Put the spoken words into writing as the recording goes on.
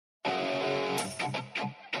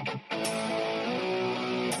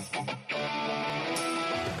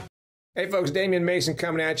Hey folks, Damian Mason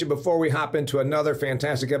coming at you. Before we hop into another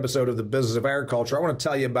fantastic episode of the Business of Agriculture, I want to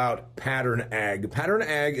tell you about Pattern Ag. Pattern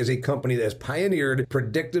Ag is a company that has pioneered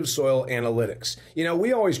predictive soil analytics. You know,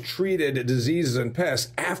 we always treated diseases and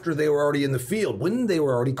pests after they were already in the field, when they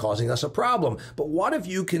were already causing us a problem. But what if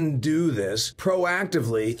you can do this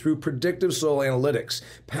proactively through predictive soil analytics?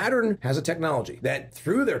 Pattern has a technology that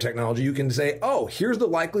through their technology, you can say, oh, here's the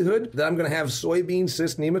likelihood that I'm going to have soybean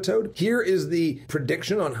cyst nematode. Here is the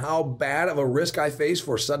prediction on how bad of a risk I face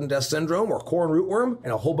for sudden death syndrome or corn rootworm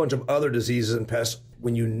and a whole bunch of other diseases and pests.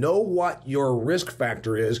 When you know what your risk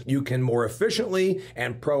factor is, you can more efficiently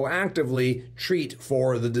and proactively treat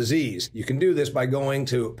for the disease. You can do this by going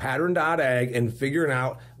to pattern.ag and figuring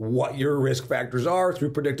out what your risk factors are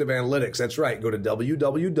through predictive analytics. That's right. Go to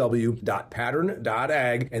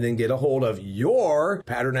www.pattern.ag and then get a hold of your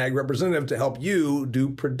Pattern Ag representative to help you do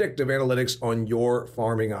predictive analytics on your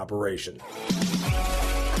farming operation.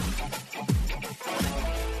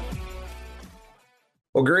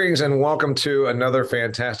 Well, greetings and welcome to another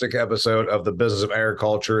fantastic episode of the Business of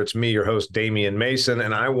Agriculture. It's me, your host, Damian Mason,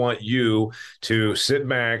 and I want you to sit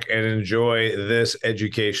back and enjoy this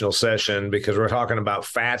educational session because we're talking about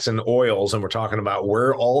fats and oils, and we're talking about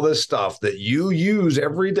where all this stuff that you use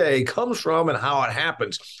every day comes from and how it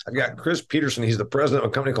happens. I've got Chris Peterson. He's the president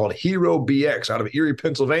of a company called HeroBX out of Erie,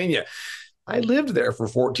 Pennsylvania. I lived there for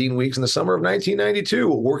 14 weeks in the summer of 1992,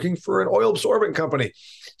 working for an oil absorbent company.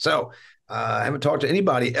 So I haven't talked to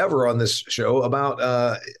anybody ever on this show about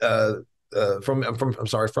from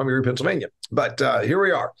Erie, Pennsylvania. But here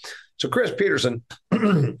we are. So Chris Peterson,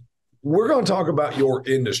 we're going to talk about your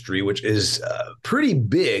industry, which is pretty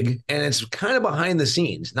big, and it's kind of behind the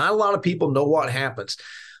scenes. Not a lot of people know what happens,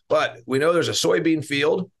 but we know there's a soybean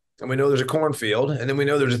field, and we know there's a corn field, and then we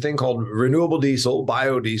know there's a thing called renewable diesel,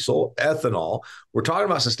 biodiesel, ethanol. We're talking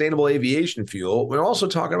about sustainable aviation fuel. We're also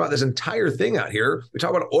talking about this entire thing out here. We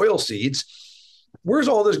talk about oil seeds. Where's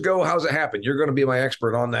all this go? How's it happen? You're going to be my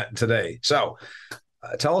expert on that today. So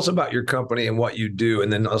tell us about your company and what you do,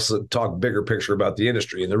 and then let's talk bigger picture about the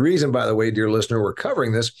industry. And the reason, by the way, dear listener, we're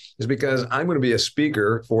covering this is because I'm going to be a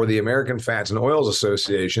speaker for the American Fats and Oils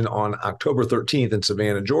Association on October 13th in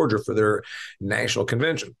Savannah, Georgia for their national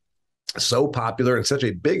convention. So popular and such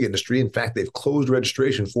a big industry. In fact, they've closed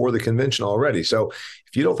registration for the convention already. So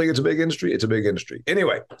if you don't think it's a big industry, it's a big industry.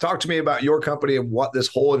 Anyway, talk to me about your company and what this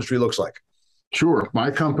whole industry looks like. Sure.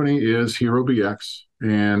 My company is HeroBX,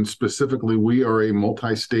 and specifically, we are a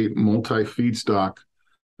multi-state, multi-feedstock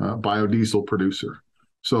biodiesel producer.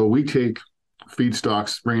 So we take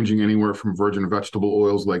feedstocks ranging anywhere from virgin vegetable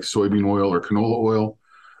oils like soybean oil or canola oil,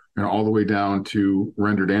 and all the way down to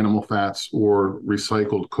rendered animal fats or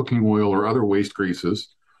recycled cooking oil or other waste greases.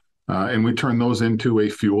 And we turn those into a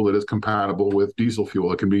fuel that is compatible with diesel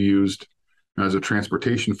fuel. It can be used as a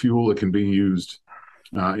transportation fuel. It can be used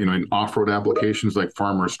in off-road applications like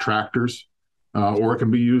farmers' tractors, or it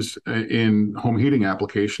can be used in home heating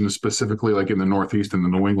applications, specifically like in the Northeast and the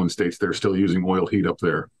New England states. They're still using oil heat up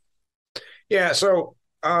there. Yeah, so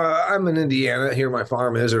I'm in Indiana. Here my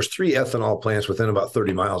farm is. There's 3 ethanol plants within about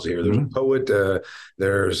 30 miles of here. There's Poet,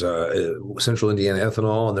 there's Central Indiana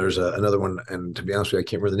Ethanol, and there's another one. And to be honest with you, I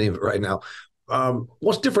can't remember the name of it right now.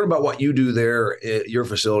 What's different about what you do there at your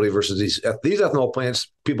facility versus these ethanol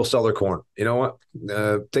plants? People sell their corn. You know what?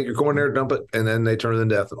 Take your corn there, dump it, and then they turn it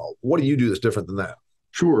into ethanol. What do you do that's different than that?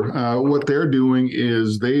 Sure. What they're doing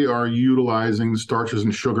is they are utilizing starches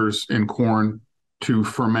and sugars in corn to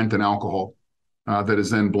ferment an alcohol that is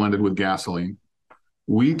then blended with gasoline.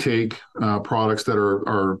 We take products that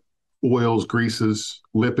are oils, greases,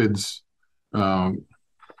 lipids,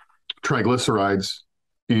 triglycerides,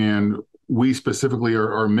 and we specifically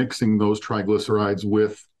are mixing those triglycerides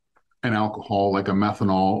with an alcohol like a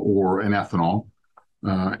methanol or an ethanol,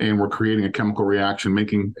 and we're creating a chemical reaction,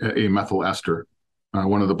 making a methyl ester.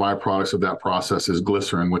 One of the byproducts of that process is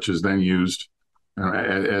glycerin, which is then used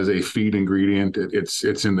as a feed ingredient.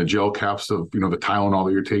 It's in the gel caps of the Tylenol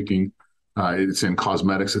that you're taking. It's in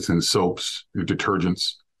cosmetics. It's in soaps,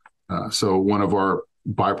 detergents. So one of our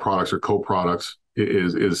byproducts or co-products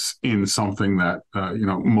is in something that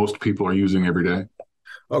most people are using every day.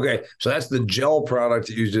 Okay, so that's the gel product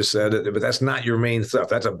that you just said, but that's not your main stuff.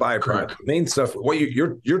 That's a byproduct. Correct. Main stuff. What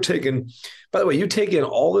you're taking. By the way, you take in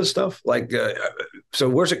all this stuff. Like, so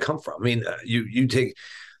where's it come from? I mean, you take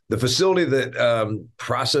the facility that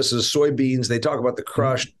processes soybeans. They talk about the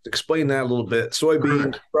crush. Explain that a little bit.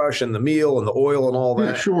 Soybean crush and the meal and the oil and all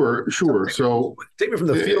that. Yeah, sure. So take me from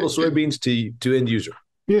the field of soybeans to end user.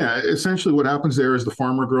 Yeah, essentially what happens there is the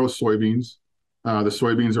farmer grows soybeans. The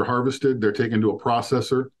soybeans are harvested. They're taken to a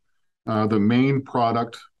processor. The main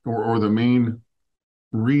product or the main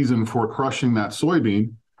reason for crushing that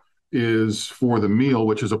soybean is for the meal,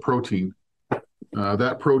 which is a protein.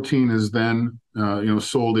 That protein is then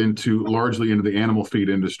sold largely into the animal feed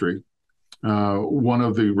industry. One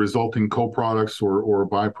of the resulting co-products or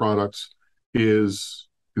byproducts is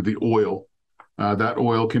the oil. That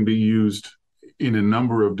oil can be used in a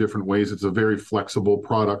number of different ways. It's a very flexible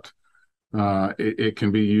product. It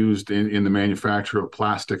can be used in the manufacture of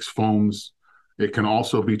plastics, foams. It can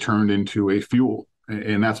also be turned into a fuel,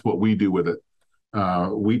 and that's what we do with it.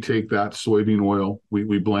 We take that soybean oil,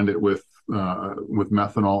 we blend it with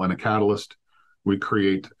methanol and a catalyst. We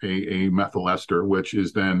create a methyl ester, which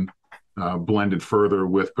is then blended further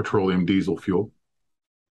with petroleum diesel fuel.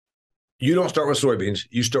 You don't start with soybeans.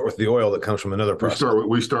 You start with the oil that comes from another process.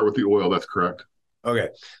 We start with the oil. That's correct. Okay.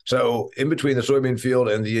 So in between the soybean field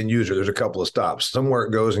and the end user, there's a couple of stops. Somewhere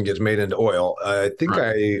it goes and gets made into oil. I think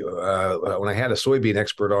right. When I had a soybean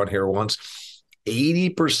expert on here once,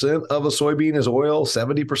 80% of a soybean is oil,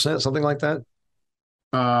 70%, something like that.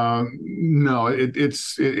 No,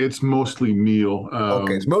 it's mostly meal.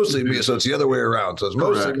 Okay, it's mostly meal, so it's the other way around. So it's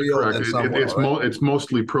mostly meal correct. and some oil, right? It's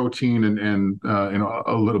mostly protein and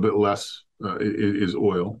a little bit less is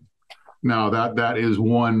oil. Now that is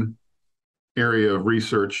one area of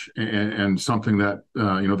research and something that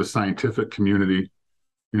the scientific community,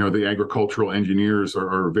 the agricultural engineers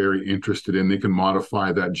are very interested in. They can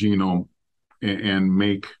modify that genome and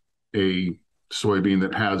make a soybean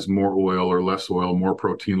that has more oil or less oil, more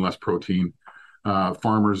protein, less protein.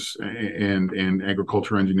 Farmers and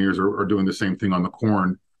agriculture engineers are doing the same thing on the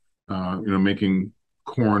corn, making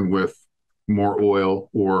corn with more oil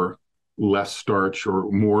or less starch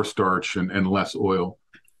or more starch and less oil.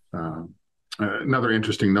 Another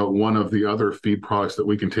interesting note, one of the other feed products that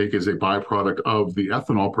we can take is a byproduct of the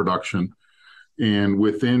ethanol production. And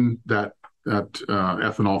within that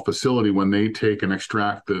ethanol facility, when they take and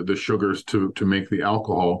extract the sugars to make the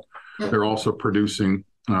alcohol, they're also producing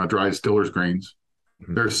dry distillers grains.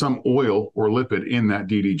 Mm-hmm. There's some oil or lipid in that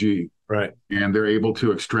DDG, right? And they're able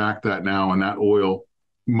to extract that now, and that oil,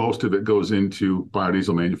 most of it goes into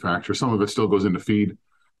biodiesel manufacture. Some of it still goes into feed,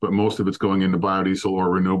 but most of it's going into biodiesel or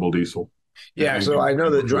renewable diesel. Yeah, so I know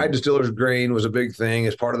that dry distillers grain was a big thing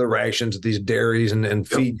as part of the rations at these dairies and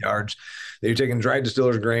feed yards. You're taking dry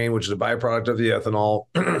distillers grain, which is a byproduct of the ethanol.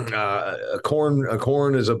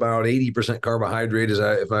 Corn is about 80% carbohydrate,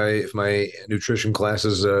 if my nutrition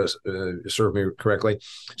classes serve me correctly.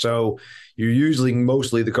 So you're using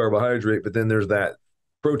mostly the carbohydrate, but then there's that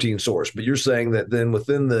protein source. But you're saying that then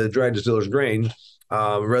within the dry distillers grain,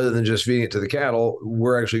 rather than just feeding it to the cattle,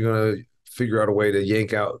 we're actually going to figure out a way to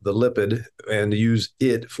yank out the lipid and use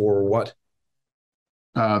it for what?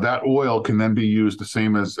 That oil can then be used the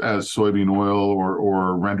same as soybean oil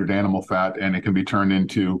or rendered animal fat, and it can be turned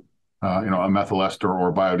into a methyl ester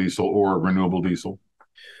or biodiesel or renewable diesel.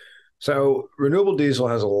 So renewable diesel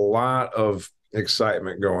has a lot of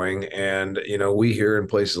excitement going, and we here in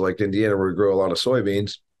places like Indiana, where we grow a lot of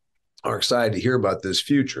soybeans, are excited to hear about this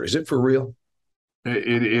future. Is it for real?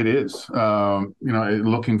 It is.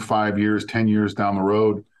 Looking 5 years, 10 years down the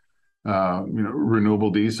road,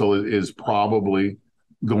 renewable diesel is probably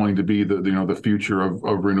going to be the future of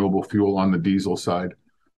renewable fuel on the diesel side.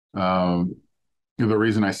 The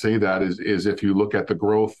reason I say that is if you look at the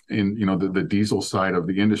growth in the diesel side of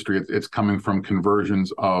the industry, it's coming from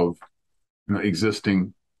conversions of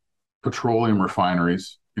existing petroleum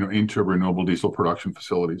refineries into renewable diesel production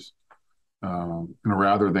facilities,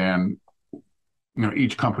 rather than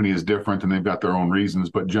each company is different and they've got their own reasons,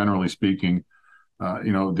 but generally speaking,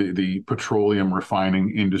 the petroleum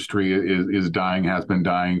refining industry is dying, has been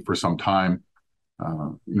dying for some time.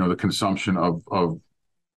 The consumption of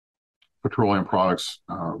petroleum products,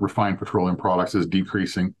 refined petroleum products, is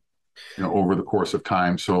decreasing, over the course of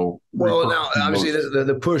time. So, well, now obviously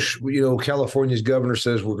the push, California's governor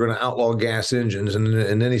says we're going to outlaw gas engines, and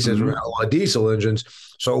then he says we're going to outlaw diesel engines.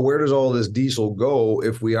 So where does all this diesel go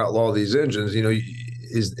if we outlaw these engines?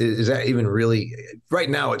 Is that even really right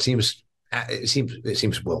now? It seems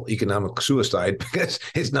well economic suicide, because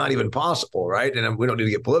it's not even possible, right? And we don't need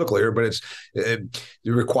to get political here, but it's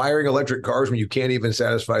requiring electric cars when you can't even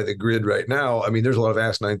satisfy the grid right now. I mean, there's a lot of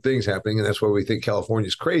asinine things happening, and that's why we think California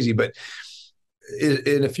is crazy. But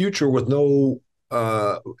in a future with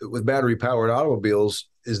with battery powered automobiles,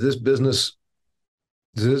 does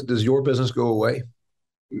your business go away?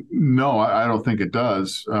 No, I don't think it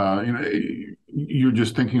does. You're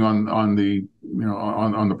just thinking on the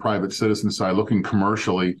private citizen side, looking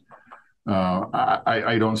commercially.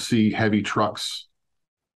 I don't see heavy trucks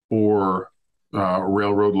or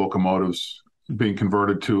railroad locomotives being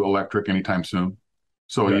converted to electric anytime soon.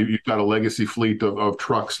 So Okay. you've got a legacy fleet of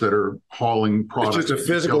trucks that are hauling It's just product, a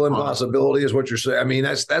physical impossibility, is what you're saying. I mean,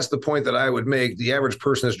 that's the point that I would make. The average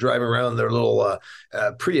person that's driving around their little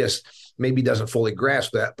Prius maybe doesn't fully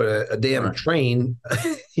grasp that, but a damn Right. train,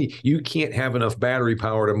 you can't have enough battery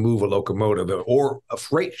power to move a locomotive or a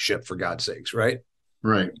freight ship, for God's sakes, right?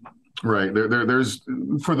 Right. Right. There's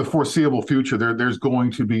for the foreseeable future, there's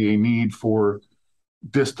going to be a need for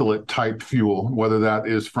distillate type fuel, whether that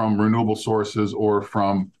is from renewable sources or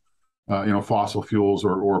from fossil fuels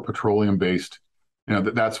or petroleum based.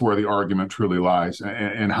 That's where the argument truly lies,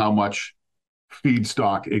 and how much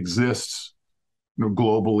feedstock exists,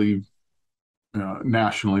 globally,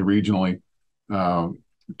 nationally, regionally, uh,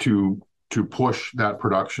 to push that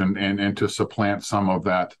production and to supplant some of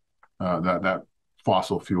that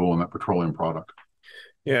fossil fuel and that petroleum product.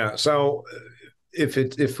 Yeah. So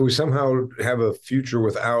if we somehow have a future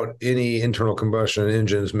without any internal combustion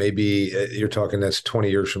engines, maybe you're talking that's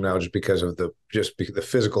 20 years from now, just because of the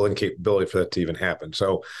physical incapability for that to even happen.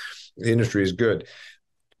 So the industry is good.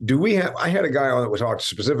 I had a guy on that was talked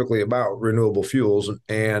specifically about renewable fuels,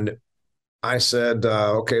 and I said,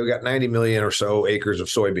 okay, we got 90 million or so acres of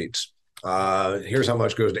soybeans. Here's how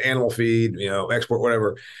much goes to animal feed, export,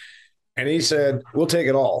 whatever. And he said, we'll take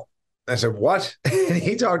it all. I said, what? And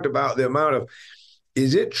he talked about the amount of,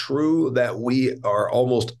 is it true that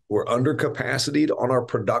we're under capacity on our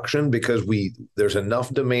production because there's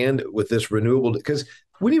enough demand with this renewable? Because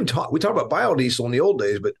we talk about biodiesel in the old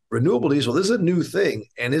days, but renewable diesel, this is a new thing.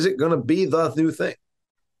 And is it going to be the new thing?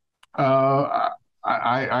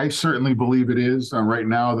 I certainly believe it is. Right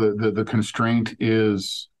now, the constraint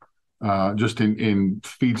is just in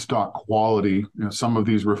feedstock quality. Some of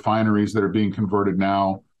these refineries that are being converted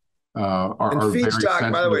now and are very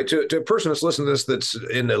feedstock, by the way, sensitive. to a person that's listening to this that's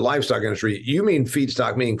in the livestock industry, you mean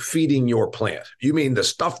feedstock meaning feeding your plant. You mean the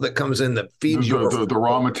stuff that comes in that feeds The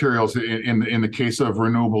raw materials. In the case of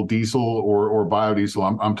renewable diesel or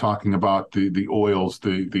biodiesel, I'm talking about the oils,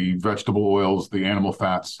 the vegetable oils, the animal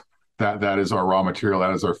fats. That is our raw material.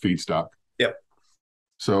 That is our feedstock. Yep.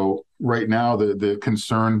 So right now, the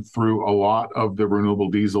concern through a lot of the renewable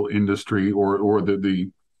diesel industry or the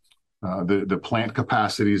plant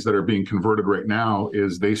capacities that are being converted right now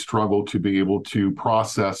is they struggle to be able to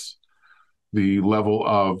process the level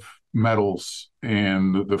of metals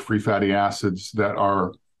and the free fatty acids that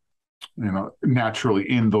are naturally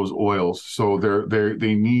in those oils. So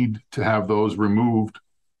they need to have those removed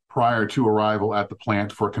prior to arrival at the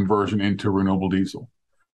plant for conversion into renewable diesel.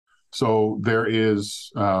 So there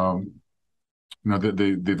is, the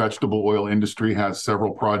vegetable oil industry has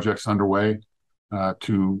several projects underway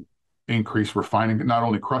to increase refining, not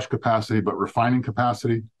only crush capacity, but refining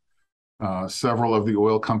capacity. Several of the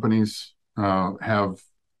oil companies have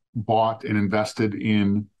bought and invested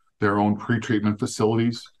in their own pretreatment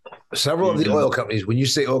facilities. Several of the oil companies, when you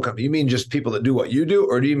say oil company, you mean just people that do what you do,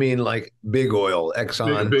 or do you mean like big oil,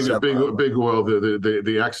 Exxon, big oil, the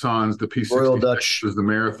Exxons, the Royal Dutch, P66s, the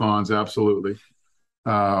Marathons, absolutely.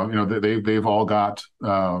 They've all got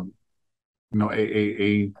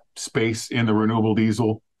a space in the renewable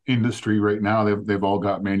diesel industry right now. They've all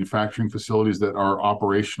got manufacturing facilities that are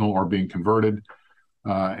operational or being converted,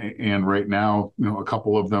 and right now, a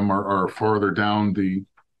couple of them are farther down the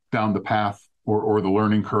path or the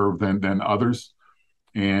learning curve than others,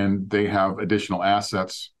 and they have additional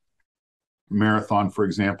assets. Marathon, for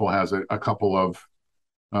example, has a couple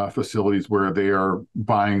of facilities where they are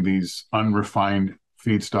buying these unrefined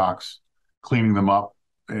feedstocks, cleaning them up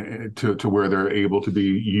to where they're able to be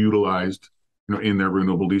utilized, in their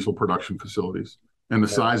renewable diesel production facilities. And the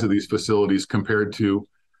size of these facilities compared to,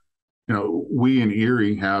 we in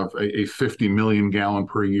Erie have a 50 million gallon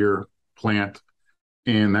per year plant,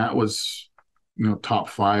 and that was top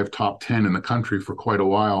 5, top 10 in the country for quite a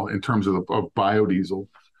while in terms of biodiesel.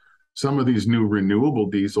 Some of these new renewable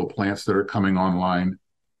diesel plants that are coming online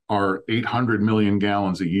are 800 million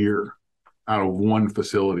gallons a year out of one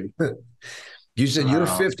facility. You said you're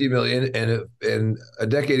 50 million, and a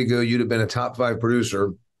decade ago, you'd have been a top 5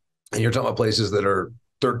 producer, and you're talking about places that are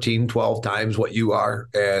 13, 12 times what you are,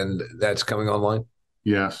 and that's coming online?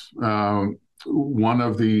 Yes. One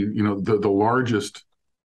of the largest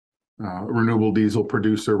renewable diesel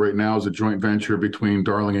producer right now is a joint venture between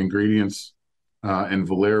Darling Ingredients and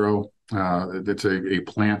Valero. It's a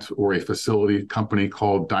plant or a facility company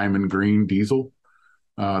called Diamond Green Diesel.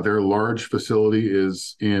 Their large facility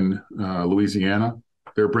is in Louisiana.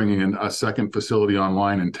 They're bringing in a second facility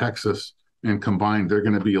online in Texas, and combined, they're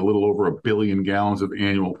going to be a little over 1 billion gallons of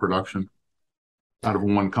annual production out of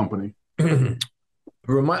one company.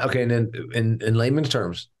 Okay, and then in layman's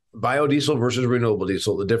terms, biodiesel versus renewable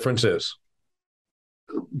diesel, the difference is?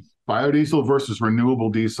 Biodiesel versus renewable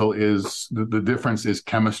diesel is the difference is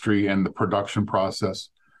chemistry and the production process.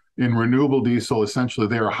 In renewable diesel, essentially,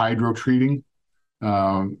 they are hydro treating. They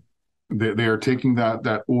are taking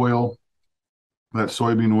that oil, that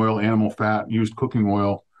soybean oil, animal fat, used cooking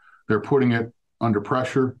oil. They're putting it under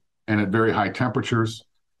pressure and at very high temperatures.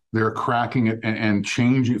 They're cracking it and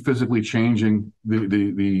physically changing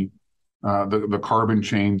the carbon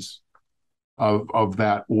chains of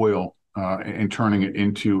that oil and turning it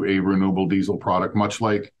into a renewable diesel product, much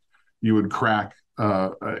like you would crack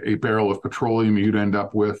a barrel of petroleum. You'd end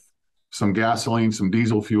up with some gasoline, some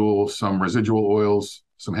diesel fuel, some residual oils,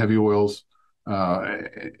 some heavy oils,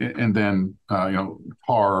 and then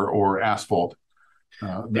tar or asphalt.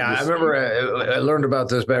 I remember I learned about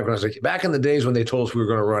this back when I was like, back in the days when they told us we were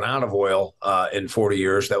going to run out of oil in 40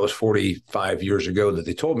 years. That was 45 years ago that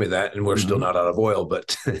they told me that, and we're still not out of oil.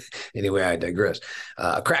 But anyway, I digress.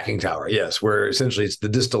 Cracking tower, yes, where essentially it's the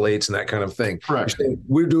distillates and that kind of thing. Correct.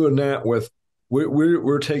 We're doing that with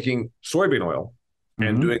we're taking soybean oil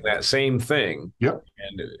and doing that same thing,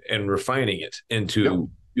 and refining it into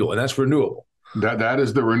fuel, and that's renewable. That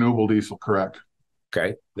is the renewable diesel, correct?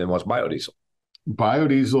 Okay, then what's biodiesel?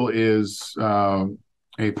 Biodiesel is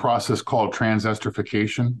a process called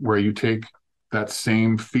transesterification, where you take that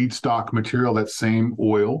same feedstock material, that same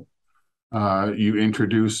oil, you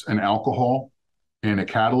introduce an alcohol and a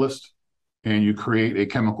catalyst, and you create a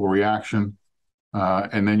chemical reaction,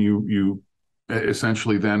 and then you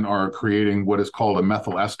essentially then are creating what is called a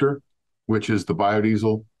methyl ester, which is the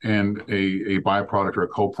biodiesel, and a byproduct or a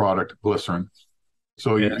co-product, glycerin.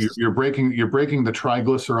 So you're breaking the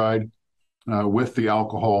triglyceride with the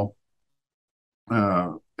alcohol,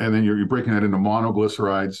 and then you're breaking that into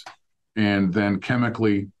monoglycerides, and then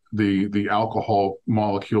chemically the alcohol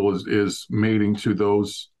molecule is mating to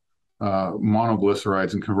those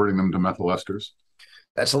monoglycerides and converting them to methyl esters.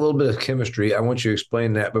 That's a little bit of chemistry. I want you to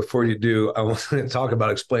explain that. Before you do, I want to talk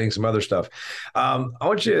about explaining some other stuff. I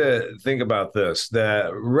want you to think about this.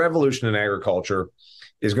 The revolution in agriculture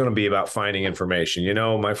is going to be about finding information. You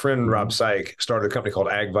know, my friend Rob Syke started a company called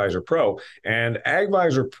AgVisor Pro, and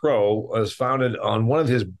AgVisor Pro was founded on one of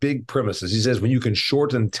his big premises. He says, when you can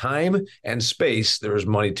shorten time and space, there's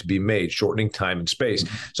money to be made, shortening time and space.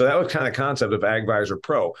 So that was kind of the concept of AgVisor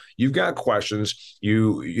Pro. You've got questions.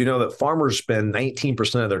 You know that farmers spend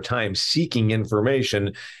 19% of their time seeking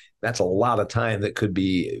information. That's a lot of time that could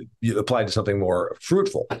be applied to something more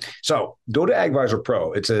fruitful. So go to AgVisor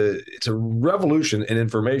Pro. It's a revolution in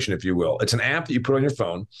information, if you will. It's an app that you put on your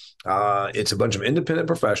phone. It's a bunch of independent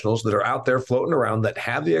professionals that are out there floating around that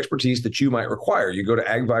have the expertise that you might require. You go to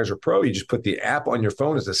AgVisor Pro, you just put the app on your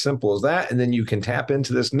phone. It's as simple as that. And then you can tap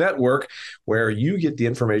into this network where you get the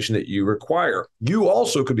information that you require. You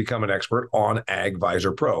also could become an expert on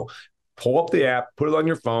AgVisor Pro. Pull up the app, put it on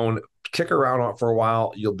your phone, kick around on it for a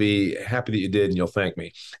while. You'll be happy that you did, and you'll thank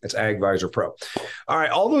me. It's AgVisor Pro. All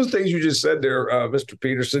right, all those things you just said there, Mr.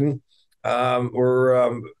 Peterson,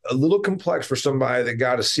 were a little complex for somebody that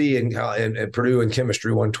got a C in Purdue in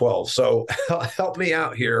Chemistry 112. So help me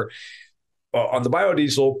out here. On the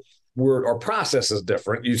biodiesel, our process is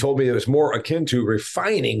different. You told me it was more akin to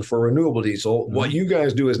refining for renewable diesel. What you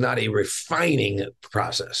guys do is not a refining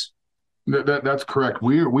process. That's correct.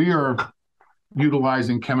 We are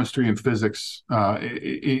utilizing chemistry and physics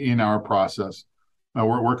in our process.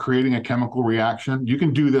 We're creating a chemical reaction. You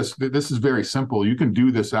can do this. This is very simple. You can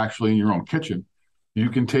do this actually in your own kitchen.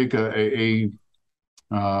 You can take a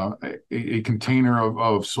container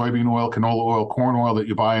of soybean oil, canola oil, corn oil that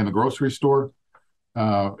you buy in the grocery store.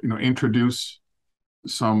 Introduce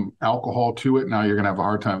some alcohol to it. Now you're going to have a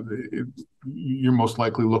hard time. You're most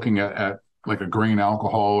likely looking at like a grain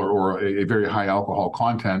alcohol or a very high alcohol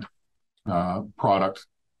content product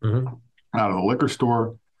out of the liquor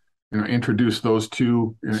store. Introduce those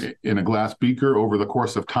two in a glass beaker. Over the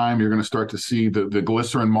course of time, you're going to start to see the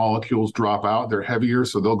glycerin molecules drop out. They're heavier,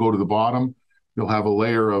 so they'll go to the bottom. You'll have a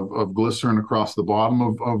layer of glycerin across the bottom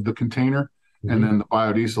of the container, and then the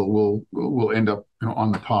biodiesel will end up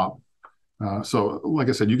on the top. So, like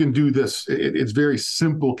I said, you can do this. It's very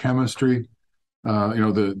simple chemistry.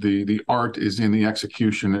 The art is in the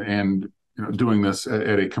execution and doing this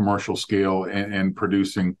at a commercial scale and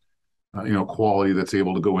producing quality that's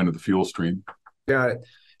able to go into the fuel stream. Got it.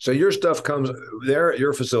 So your stuff comes there at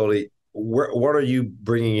your facility. What are you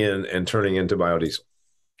bringing in and turning into biodiesel?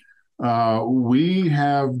 We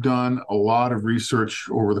have done a lot of research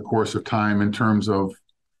over the course of time in terms of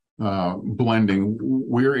blending.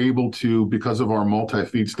 We're able to, because of our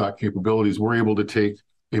multi-feedstock capabilities, we're able to take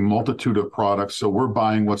a multitude of products. So we're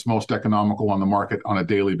buying what's most economical on the market on a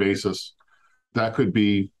daily basis. That could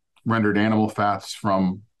be rendered animal fats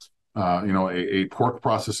from a pork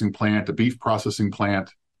processing plant, a beef processing plant,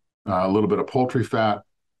 a little bit of poultry fat.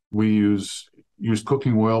 We use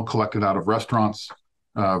cooking oil collected out of restaurants,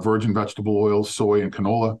 virgin vegetable oils, soy and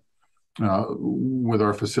canola. With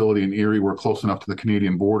our facility in Erie, we're close enough to the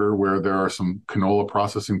Canadian border where there are some canola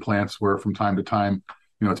processing plants where from time to time,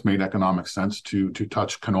 it's made economic sense to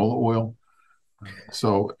touch canola oil.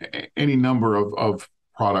 So any number of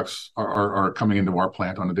products are coming into our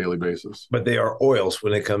plant on a daily basis. But they are oils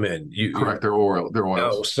when they come in. Correct. They're oil. They're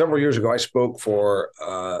oils. Several years ago, I spoke for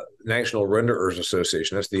National Renderers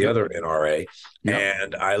Association. That's the other NRA. Yep.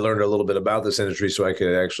 And I learned a little bit about this industry so I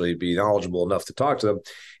could actually be knowledgeable enough to talk to them.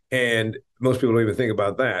 And most people don't even think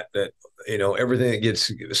about that everything that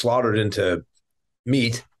gets slaughtered into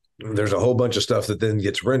meat, there's a whole bunch of stuff that then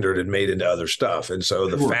gets rendered and made into other stuff. And so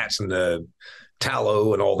the fats and the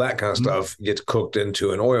tallow and all that kind of stuff gets cooked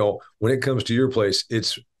into an oil. When it comes to your place,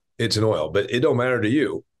 it's an oil, but it don't matter to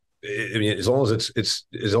you. I mean, as long as as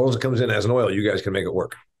long as it comes in as an oil, you guys can make it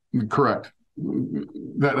work. Correct.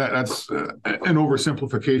 That's an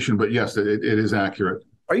oversimplification, but yes, it is accurate.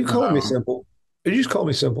 Are you calling me simple? Did you just call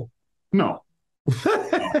me simple? No,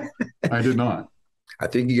 I did not. I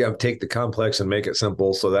think you got to take the complex and make it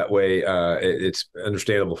simple, so that way it's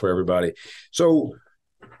understandable for everybody. So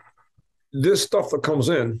this stuff that comes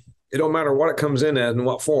in, it don't matter what it comes in as and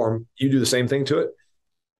what form, you do the same thing to it?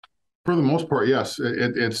 For the most part, yes.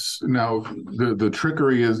 It's now the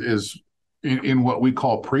trickery is in what we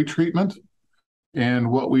call pre-treatment. And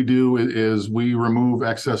what we do is we remove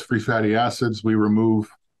excess free fatty acids. We remove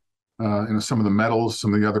some of the metals,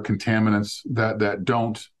 some of the other contaminants that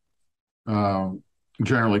don't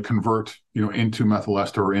generally convert, into methyl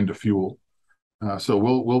ester or into fuel. So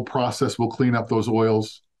we'll clean up those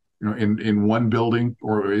oils, in one building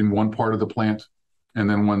or in one part of the plant, and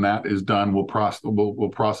then when that is done, we'll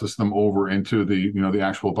process them over into the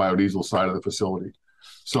actual biodiesel side of the facility.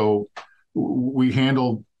 So we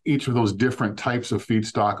handle each of those different types of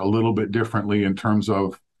feedstock a little bit differently in terms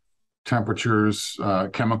of temperatures,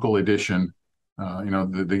 chemical addition,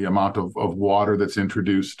 the amount of water that's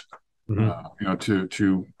introduced,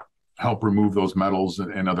 to help remove those metals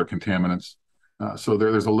and other contaminants. So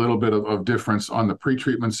there's a little bit of difference on the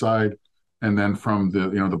pretreatment side, and then from the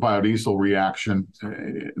the biodiesel reaction,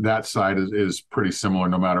 that side is pretty similar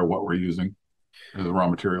no matter what we're using as a raw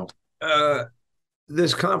material.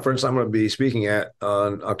 This conference I'm going to be speaking at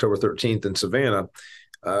on October 13th in Savannah.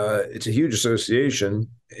 It's a huge association,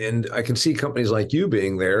 and I can see companies like you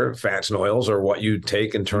being there. Fats and oils are what you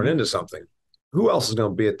take and turn into something. Who else is going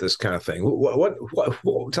to be at this kind of thing? What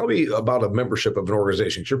tell me about a membership of an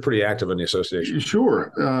organization. You're pretty active in the association.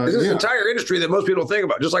 Sure. This is an entire industry that most people don't think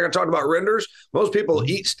about. Just like I talked about renders, most people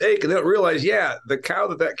eat steak and they don't realize, the cow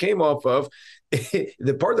that came off of,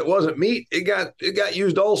 the part that wasn't meat, it got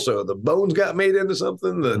used also. The bones got made into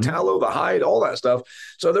something, the tallow, the hide, all that stuff.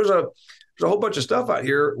 So there's a whole bunch of stuff out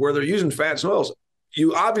here where they're using fats and oils.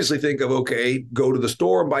 You obviously think of, okay, go to the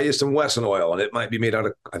store and buy you some Wesson oil, and it might be made out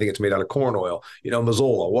of, I think it's made out of corn oil,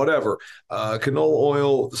 Mazola, whatever, canola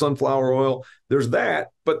oil, sunflower oil. There's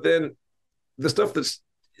that, but then the stuff that's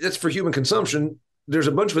for human consumption, there's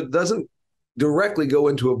a bunch of it doesn't directly go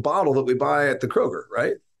into a bottle that we buy at the Kroger,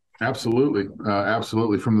 right? Absolutely,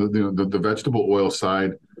 absolutely. From the vegetable oil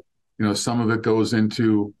side, some of it goes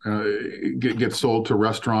into gets sold to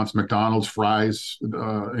restaurants, McDonald's, fries,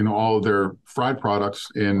 all of their fried products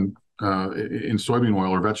in soybean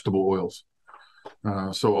oil or vegetable oils.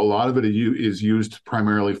 So a lot of it is used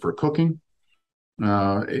primarily for cooking.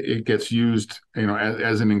 It gets used,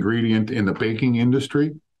 as an ingredient in the baking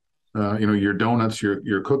industry. Your donuts,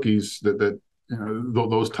 your cookies,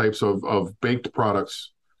 those types of baked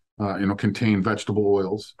products. Contain vegetable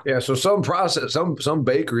oils. Yeah. So some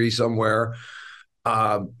bakery somewhere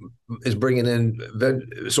is bringing in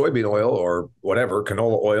soybean oil or whatever,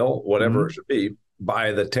 canola oil, whatever it should be,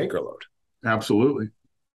 by the tanker load. Absolutely.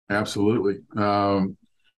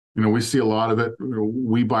 We see a lot of it.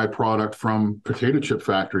 We buy product from potato chip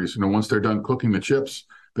factories. Once they're done cooking the chips,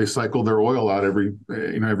 they cycle their oil out every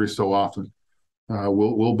so often.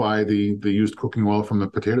 We'll buy the used cooking oil from the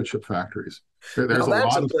potato chip factories. There's a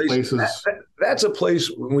lot of places. That's a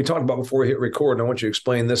place when we talked about before we hit record, and I want you to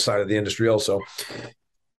explain this side of the industry also.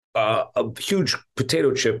 A huge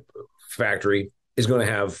potato chip factory is going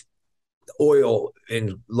to have oil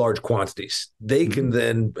in large quantities. They can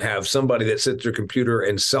then have somebody that sits at their computer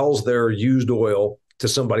and sells their used oil to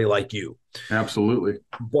somebody like you. Absolutely.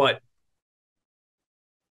 But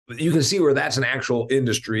you can see where that's an actual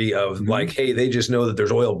industry of like, hey, they just know that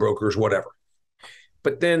there's oil brokers, whatever.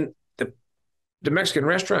 But then the Mexican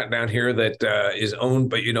restaurant down here that is owned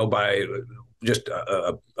by just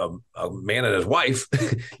a man and his wife,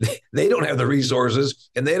 they don't have the resources,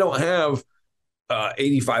 and they don't have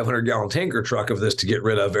 8,500 gallon tanker truck of this to get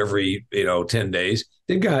rid of every 10 days.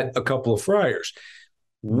 They've got a couple of fryers.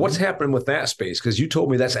 What's happening with that space? Because you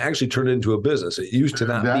told me that's actually turned into a business. It used to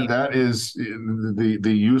not be. That is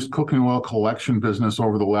the used cooking oil collection business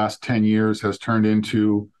over the last 10 years has turned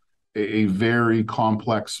into a very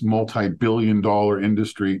complex, multi-billion-dollar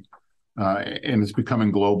industry, and it's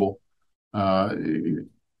becoming global.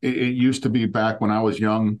 It used to be back when I was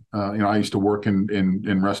young. I used to work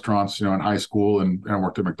in restaurants, in high school, and I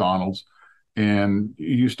worked at McDonald's. And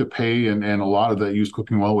you used to pay, and a lot of that used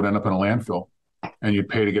cooking oil would end up in a landfill, and you'd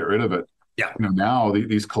pay to get rid of it. Yeah. Now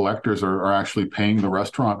these collectors are actually paying the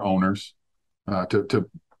restaurant owners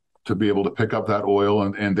to be able to pick up that oil,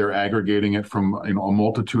 and they're aggregating it from a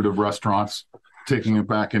multitude of restaurants, taking it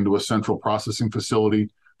back into a central processing facility.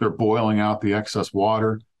 They're boiling out the excess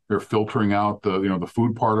water. They're filtering out the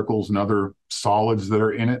food particles and other solids that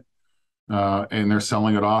are in it, and they're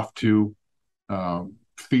selling it off to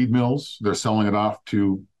feed mills. They're selling it off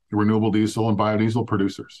to renewable diesel and biodiesel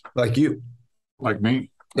producers, like you, like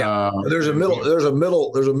me. Yeah, there's a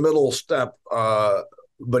middle step,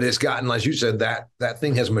 but it's gotten, as you said, that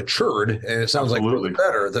thing has matured, and it sounds like for the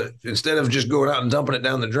better. That instead of just going out and dumping it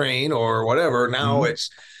down the drain or whatever, now it's.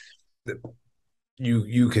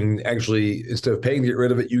 You can actually, instead of paying to get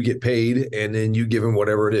rid of it, you get paid, and then you give them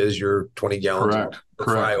whatever it is, your 20 gallons of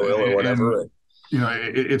fry oil or whatever. And,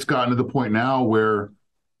 it's gotten to the point now where,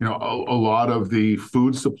 a lot of the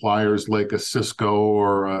food suppliers like a Cisco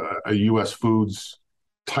or a US Foods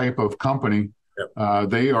type of company,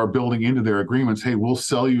 they are building into their agreements, hey, we'll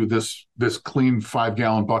sell you this clean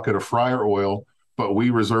 5-gallon bucket of fryer oil, but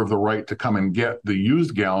we reserve the right to come and get the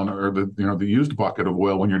used gallon or the used bucket of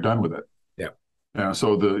oil when you're done with it.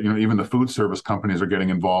 So even the food service companies are getting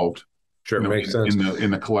involved. Sure, makes sense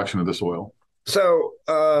in the collection of this oil. So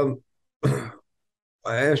I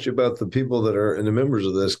asked you about the people that are and the members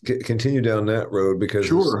of this. Continue down that road because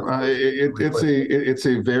it's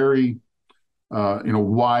a very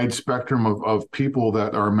wide spectrum of people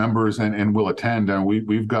that are members and will attend, and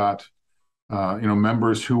we've got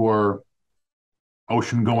members who are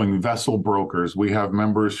ocean-going vessel brokers. We have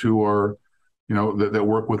members who are that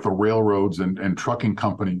work with the railroads and trucking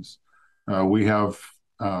companies. We have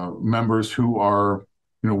members who are,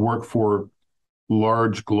 work for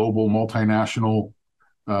large global multinational,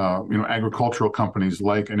 agricultural companies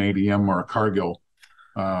like an ADM or a Cargill.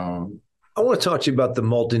 I want to talk to you about the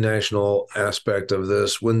multinational aspect of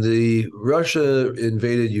this. When Russia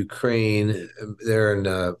invaded Ukraine there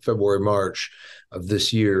in February, March of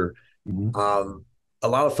this year, a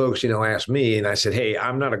lot of folks, asked me, and I said, hey,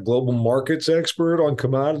 I'm not a global markets expert on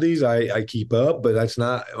commodities. I keep up, but that's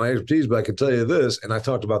not my expertise. But I can tell you this, and I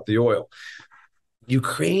talked about the oil.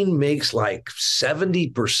 Ukraine makes like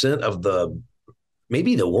 70% of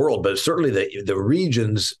maybe the world, but certainly the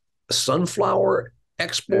region's sunflower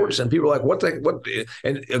exports. And people are like, what?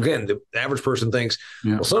 And again, the average person thinks,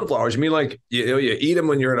 well, sunflowers, you mean like, you eat them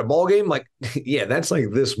when you're at a ball game? Like, yeah, that's like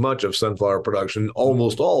this much of sunflower production.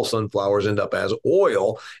 Almost all sunflowers end up as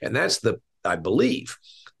oil. And that's I believe,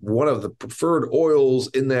 one of the preferred oils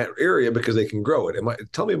in that area because they can grow it.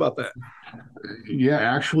 Tell me about that. Yeah,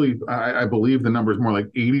 actually, I believe the number is more like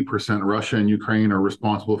 80%. Russia and Ukraine are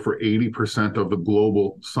responsible for 80% of the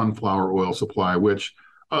global sunflower oil supply, which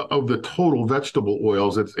of the total vegetable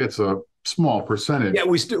oils, it's a small percentage. Yeah,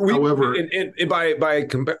 however,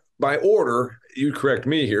 by order, you correct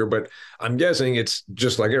me here, but I'm guessing it's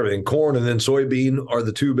just like everything. Corn and then soybean are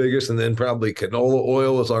the two biggest, and then probably canola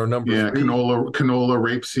oil is our number 3. Canola,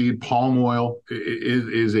 rapeseed, palm oil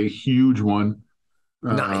is a huge one.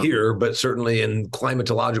 Not here, but certainly in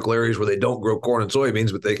climatological areas where they don't grow corn and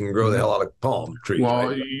soybeans, but they can grow the hell out of palm trees. Well,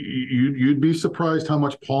 right? You'd be surprised how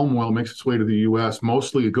much palm oil makes its way to the U.S.,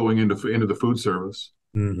 mostly going into the food service.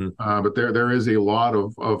 But there is a lot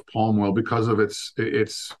of palm oil because of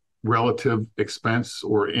its relative expense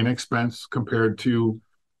or inexpense compared to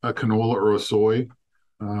a canola or a soy.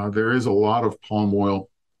 There is a lot of palm oil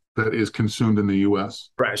that is consumed in the U.S.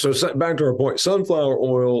 Right. So back to our point, sunflower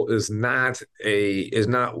oil is not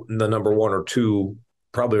the number 1 or 2,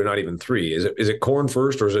 probably not even 3. Is it corn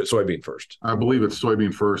first or is it soybean first? I believe it's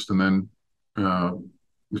soybean first, and then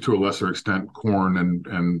to a lesser extent, corn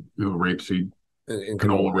and rapeseed, and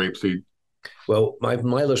canola rapeseed. Well, my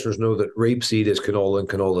listeners know that rapeseed is canola and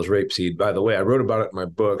canola is rapeseed. By the way, I wrote about it in my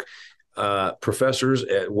book. professors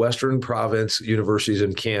at Western Province universities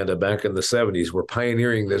in Canada back in the 70s were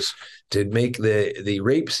pioneering this to make the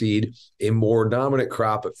rapeseed a more dominant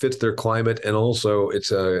crop. It fits their climate, and also it's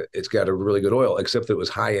got a really good oil, except that it was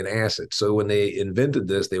high in acid. So when they invented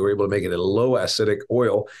this, they were able to make it a low acidic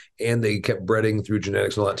oil, and they kept breeding through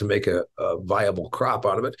genetics and all that to make a viable crop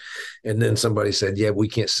out of it. And then somebody said, yeah, we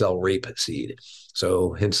can't sell rapeseed.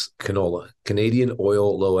 So hence canola, Canadian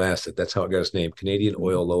oil low acid. That's how it got its name, Canadian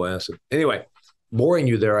oil low acid. Anyway, boring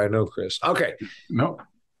you there, I know, Chris. Okay. No.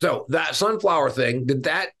 So that sunflower thing,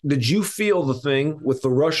 did you feel the thing with the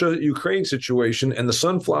Russia-Ukraine situation and the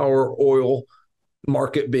sunflower oil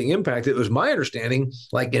market being impacted? It was my understanding,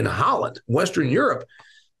 like in Holland, Western Europe,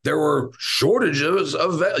 there were shortages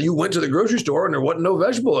of, you went to the grocery store and there wasn't no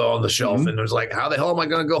vegetable oil on the shelf. Mm-hmm. And it was like, how the hell am I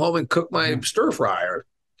going to go home and cook my stir fry or,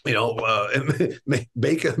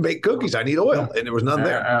 bake cookies? I need oil, and there was none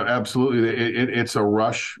there. Absolutely. It's a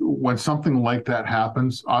rush when something like that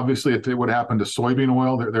happens. Obviously, if it would happen to soybean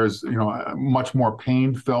oil, there's much more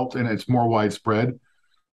pain felt and it's more widespread.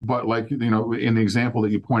 But like in the example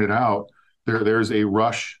that you pointed out, there's a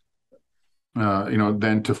rush,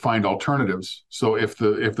 then to find alternatives. So if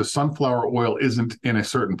the sunflower oil isn't in a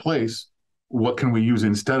certain place, what can we use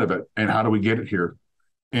instead of it, and how do we get it here?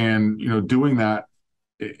 And doing that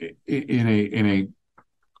in a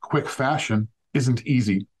quick fashion isn't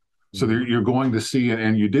easy. So you're going to see,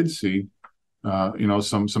 and you did see,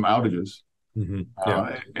 some outages. Mm-hmm.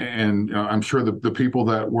 Yeah. And I'm sure the people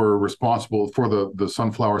that were responsible for the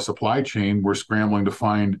sunflower supply chain were scrambling to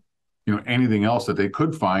find, anything else that they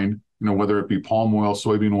could find, whether it be palm oil,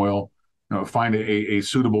 soybean oil, find a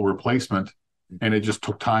suitable replacement. And it just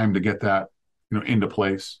took time to get that, into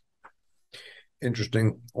place.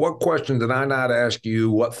 Interesting. What question did I not ask you?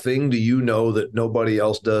 What thing do you know that nobody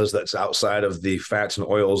else does that's outside of the fats and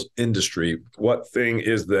oils industry? What thing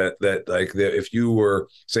is that if you were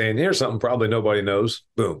saying, here's something probably nobody knows,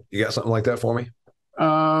 boom, you got something like that for me?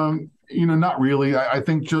 Not really. I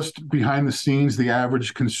think just behind the scenes, the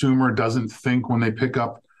average consumer doesn't think when they pick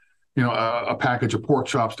up, a package of pork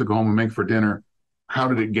chops to go home and make for dinner, how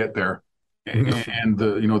did it get there? And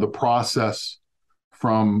the process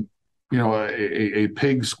from a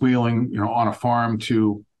pig squealing, on a farm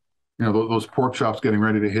to, those pork chops getting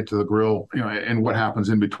ready to hit to the grill, and what happens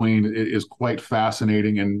in between is quite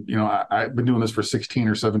fascinating. And, I've been doing this for 16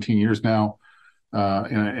 or 17 years now,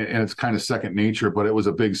 and it's kind of second nature, but it was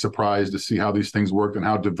a big surprise to see how these things worked and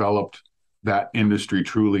how developed that industry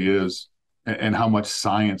truly is and how much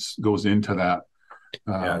science goes into that.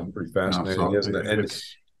 Pretty fascinating, isn't it?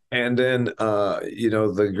 And then,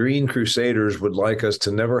 the Green Crusaders would like us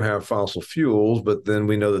to never have fossil fuels, but then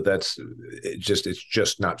we know that it's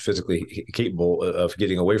just not physically capable of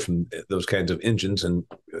getting away from those kinds of engines. And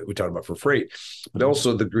we talked about for freight, but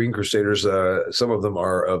also the Green Crusaders, some of them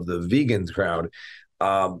are of the vegan crowd.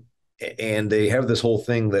 And they have this whole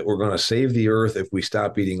thing that we're going to save the earth if we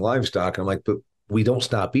stop eating livestock. And I'm like, but we don't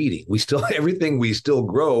stop eating. Everything we still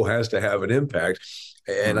grow has to have an impact.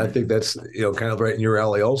 And I think that's, kind of right in your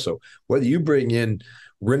alley also. Whether you bring in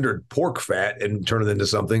rendered pork fat and turn it into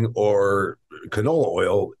something or canola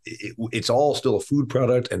oil, it's all still a food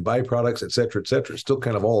product and byproducts, et cetera, et cetera. It's still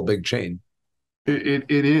kind of all a big chain. It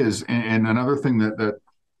is. And another thing that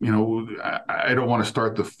I don't want to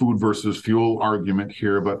start the food versus fuel argument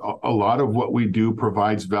here, but a lot of what we do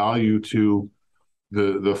provides value to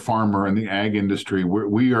the farmer and the ag industry.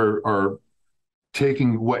 We are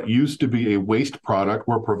taking what used to be a waste product,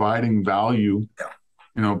 we're providing value,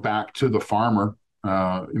 back to the farmer,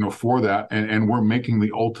 for that. And we're making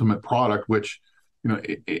the ultimate product, which,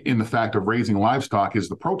 in the fact of raising livestock is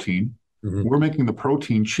the protein. Mm-hmm. We're making the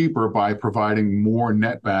protein cheaper by providing more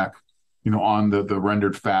net back, on the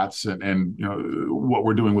rendered fats and what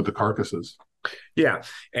we're doing with the carcasses. Yeah.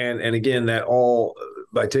 And again, that all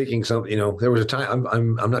by taking some, there was a time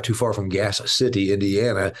I'm not too far from Gas City,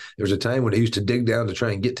 Indiana. There was a time when they used to dig down to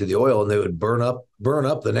try and get to the oil, and they would burn up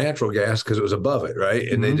the natural gas because it was above it. Right.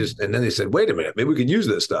 And mm-hmm. and then they said, wait a minute, maybe we can use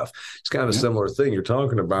this stuff. It's kind of a similar thing you're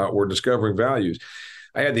talking about. We're discovering values.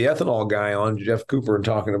 I had the ethanol guy on, Jeff Cooper, and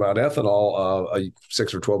talking about ethanol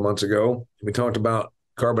 6 or 12 months ago. We talked about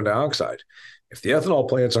carbon dioxide. If the ethanol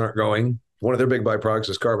plants aren't going, one of their big byproducts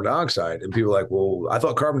is carbon dioxide. And people are like, well, I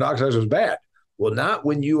thought carbon dioxide was bad. Well, not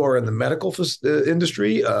when you are in the medical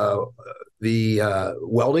industry. The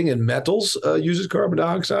welding and metals uses carbon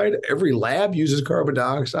dioxide. Every lab uses carbon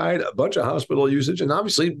dioxide, a bunch of hospital usage, and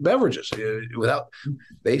obviously beverages.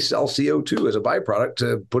 They sell CO2 as a byproduct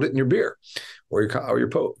to put it in your beer or your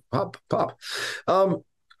pop. I'm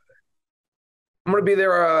going to be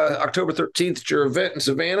there October 13th at your event in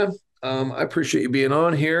Savannah. I appreciate you being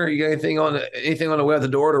on here. You got anything on the way out the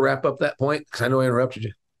door to wrap up that point? Because I know I interrupted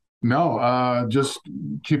you. No, just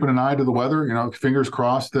keeping an eye to the weather. Fingers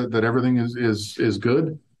crossed that everything is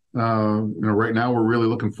good. Right now we're really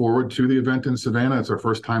looking forward to the event in Savannah. It's our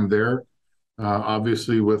first time there.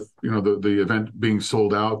 Obviously, with the event being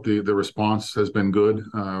sold out, the response has been good.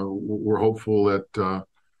 We're hopeful that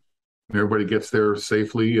everybody gets there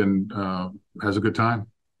safely and has a good time.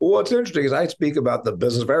 Well, what's interesting is I speak about the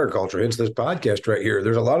business of agriculture, hence this podcast right here.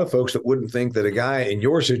 There's a lot of folks that wouldn't think that a guy in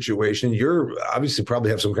your situation, you're obviously probably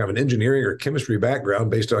have some kind of an engineering or chemistry background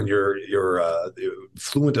based on your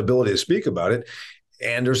fluent ability to speak about it.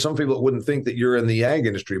 And there's some people that wouldn't think that you're in the ag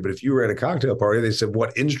industry. But if you were at a cocktail party, they said,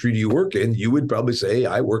 "What industry do you work in?" You would probably say,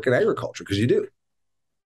 "I work in agriculture," because you do.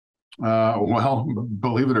 Well,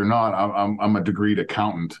 believe it or not, I'm a degreed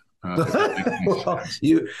accountant.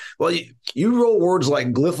 You roll words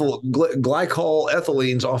like glycol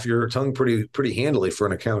ethylenes off your tongue pretty handily for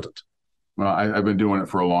an accountant. Well, I've been doing it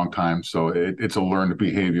for a long time, so it's a learned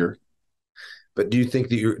behavior. But do you think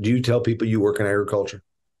that do you tell people you work in agriculture?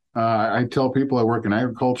 I tell people I work in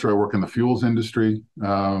agriculture. I work in the fuels industry.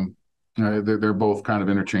 They're both kind of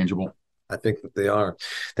interchangeable. I think that they are.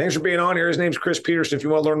 Thanks for being on here. His name's Chris Peterson. If you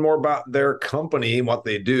want to learn more about their company and what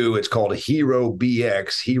they do, it's called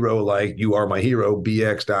HeroBX. Hero like you are my hero,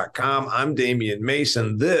 bx.com. I'm Damian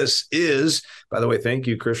Mason. This is, by the way, thank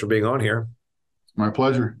you, Chris, for being on here. My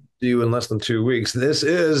pleasure. See you in less than 2 weeks. This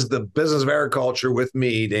is the Business of Agriculture with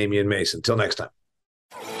me, Damian Mason. Till next time.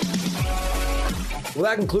 Well,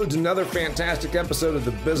 that concludes another fantastic episode of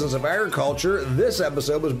the Business of Agriculture. This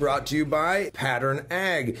episode was brought to you by Pattern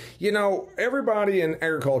Ag. Everybody in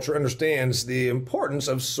agriculture understands the importance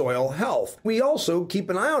of soil health. We also keep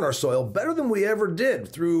an eye on our soil better than we ever did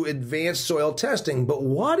through advanced soil testing. But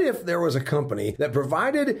what if there was a company that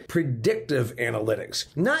provided predictive analytics,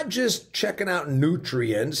 not just checking out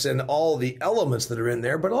nutrients and all the elements that are in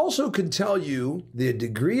there, but also could tell you the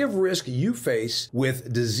degree of risk you face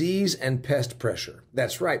with disease and pest pressure?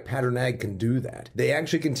 That's right, Pattern Ag can do that. They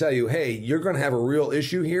actually can tell you, hey, you're going to have a real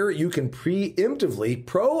issue here. You can proactively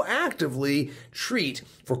treat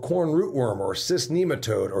for corn rootworm or cyst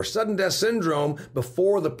nematode or sudden death syndrome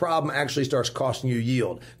before the problem actually starts costing you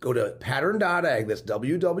yield. Go to pattern.ag, that's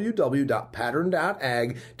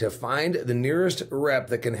www.pattern.ag, to find the nearest rep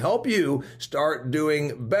that can help you start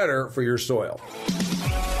doing better for your soil.